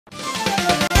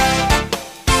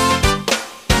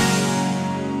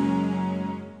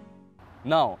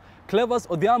Now, Clavers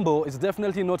Odhiambo is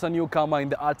definitely not a newcomer in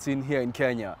the art scene here in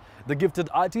Kenya. The gifted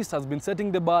artist has been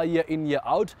setting the bar year in, year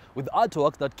out with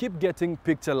artworks that keep getting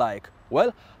picture-like.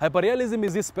 Well, hyperrealism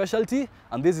is his specialty,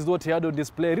 and this is what he had on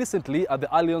display recently at the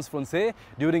Alliance Francaise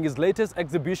during his latest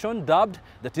exhibition dubbed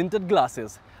the Tinted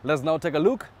Glasses. Let's now take a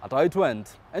look at how it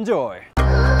went. Enjoy!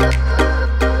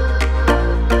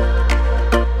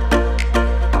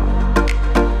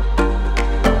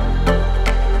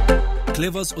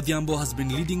 Clavers Odhiambo has been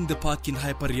leading the pack in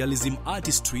hyperrealism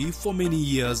artistry for many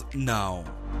years now.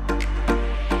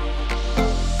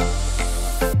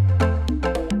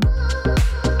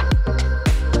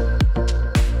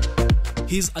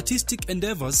 His artistic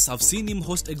endeavors have seen him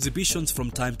host exhibitions from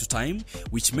time to time,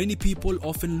 which many people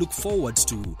often look forward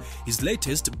to, his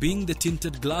latest being the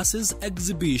Tinted Glasses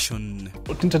exhibition.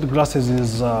 Tinted Glasses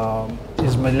is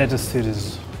my latest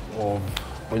series of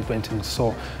oil paintings.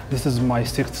 So this is my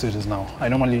 6th series now. I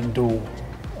normally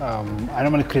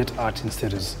create art in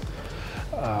series.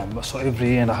 So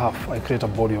every year and a half I create a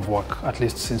body of work, at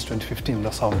least since 2015.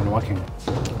 That's how I've been working.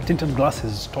 Tinted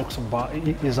Glasses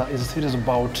is a series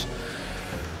about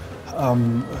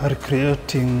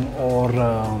recreating or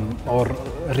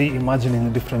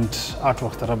reimagining different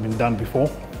artworks that have been done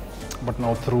before, but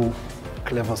now through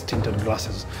Clavers tinted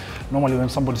glasses. Normally when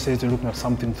somebody says you're looking at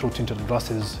something through tinted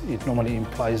glasses, it normally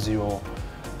implies that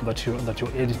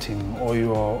you're editing or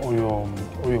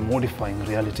you're modifying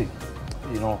reality,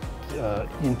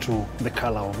 into the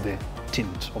color of the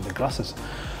tint of the glasses.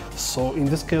 So in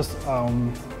this case,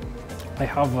 I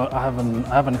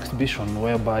have an exhibition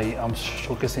whereby I'm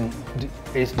showcasing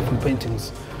 8 different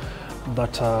paintings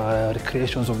that are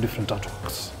recreations of different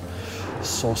artworks.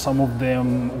 So some of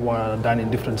them were done in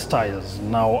different styles.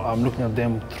 Now I'm looking at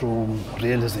them through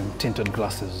realism tinted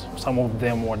glasses. Some of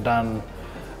them were done,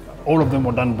 all of them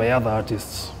were done by other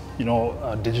artists,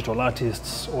 digital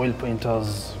artists, oil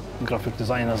painters, graphic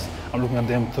designers. I'm looking at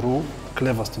them through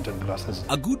Clavers tinted glasses.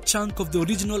 A good chunk of the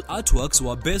original artworks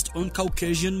were based on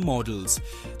Caucasian models.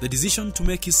 The decision to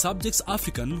make his subjects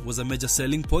African was a major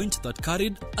selling point that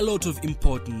carried a lot of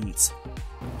importance.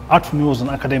 Art for me was an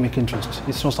academic interest.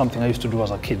 It's not something I used to do as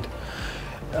a kid.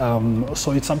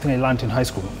 So it's something I learned in high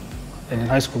school. And in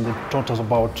high school they taught us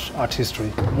about art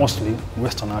history, mostly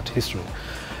Western art history.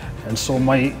 And so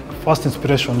my first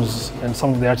inspirations and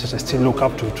some of the artists I still look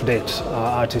up to date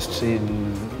are artists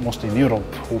mostly in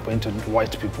Europe who painted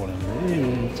white people.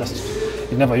 And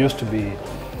there never used to be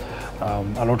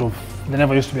a lot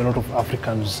of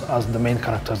Africans as the main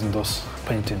characters in those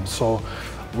paintings. So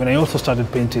when I also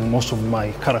started painting, most of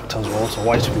my characters were also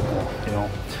white people.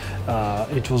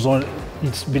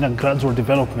 It's been a gradual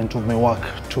development of my work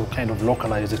to kind of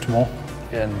localize it more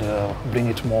and bring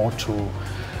it more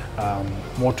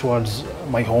towards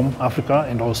my home, Africa,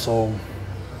 and also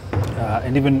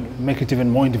and even make it even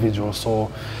more individual.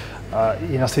 So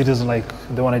in a series like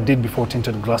the one I did before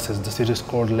Tinted Glasses, the series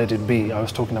called Let It Be, I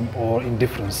was talking about, or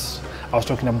Indifference. I was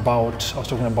talking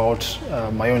about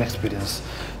my own experience.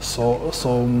 So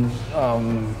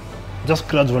just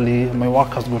gradually my work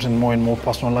has gotten more and more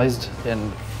personalized,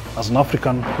 and as an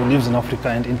African who lives in Africa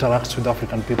and interacts with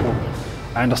African people,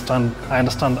 I understand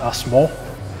us more.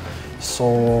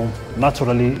 So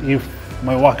naturally, if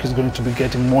my work is going to be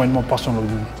getting more and more personal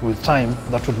with time,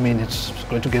 that would mean it's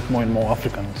going to get more and more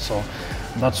African. So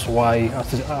that's why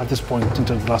at this point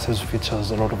Tinted Glasses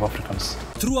features a lot of Africans.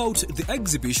 Throughout the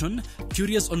exhibition,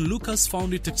 curious onlookers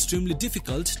found it extremely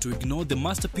difficult to ignore the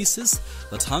masterpieces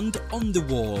that hung on the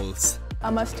walls.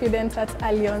 I'm a student at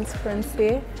Alliance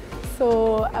Francaise,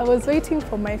 so I was waiting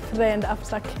for my friend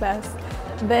after class.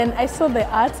 Then I saw the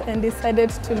art and decided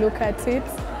to look at it.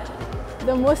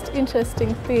 The most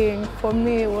interesting thing for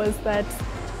me was that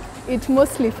it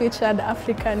mostly featured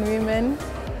African women,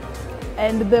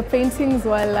 and the paintings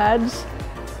were large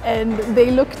and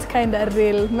they looked kind of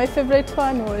real. My favorite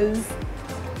one was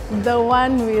the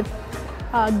one with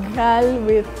a girl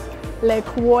with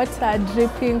like water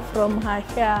dripping from her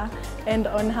hair and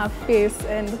on her face,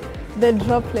 and the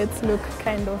droplets look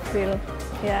kind of real.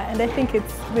 Yeah, and I think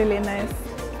it's really nice.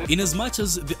 Inasmuch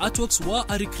as the artworks were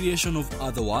a recreation of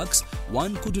other works,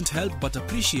 one couldn't help but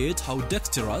appreciate how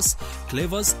dexterous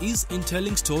Clavers is in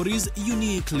telling stories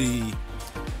uniquely.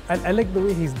 I like the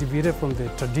way he's deviated from the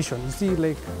tradition. You see,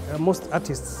 like most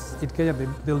artists in Kenya,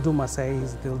 they'll do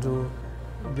Maasais, they'll do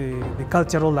the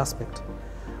cultural aspect.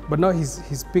 But now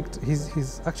he's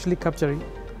actually capturing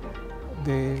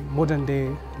the modern day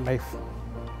life.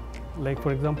 Like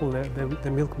for example,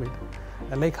 the milkmaid.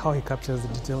 I like how he captures the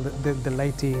detail, the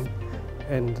lighting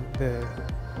and the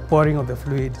pouring of the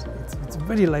fluid. It's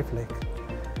very lifelike.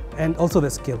 And also the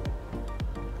scale.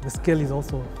 The scale is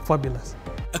also fabulous.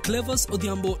 Clavers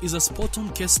Odhiambo is a spot-on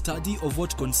case study of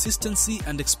what consistency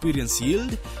and experience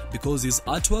yield, because his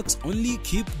artworks only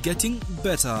keep getting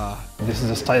better. This is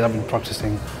a style I've been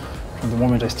practicing from the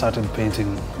moment I started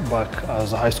painting back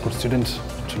as a high school student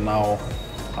to now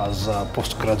as a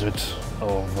postgraduate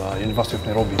of University of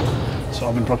Nairobi. So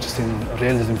I've been practicing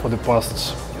realism for the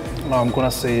past, now I'm gonna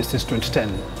say since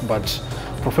 2010, but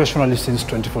professionally since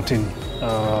 2014.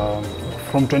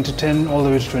 From 2010 all the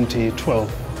way to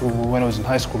 2012, when I was in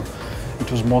high school,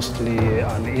 it was mostly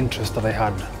an interest that I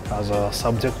had as a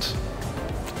subject,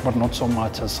 but not so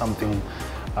much as something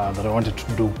that I wanted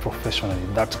to do professionally.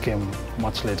 That came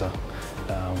much later,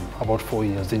 about 4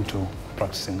 years into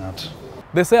practicing art.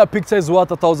 They say a picture is worth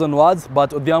 1,000 words,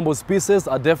 but Odhiambo's pieces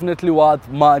are definitely worth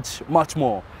much, much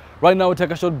more. Right now we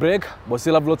take a short break, but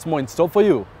still have lots more in store for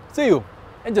you. See you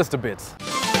in just a bit.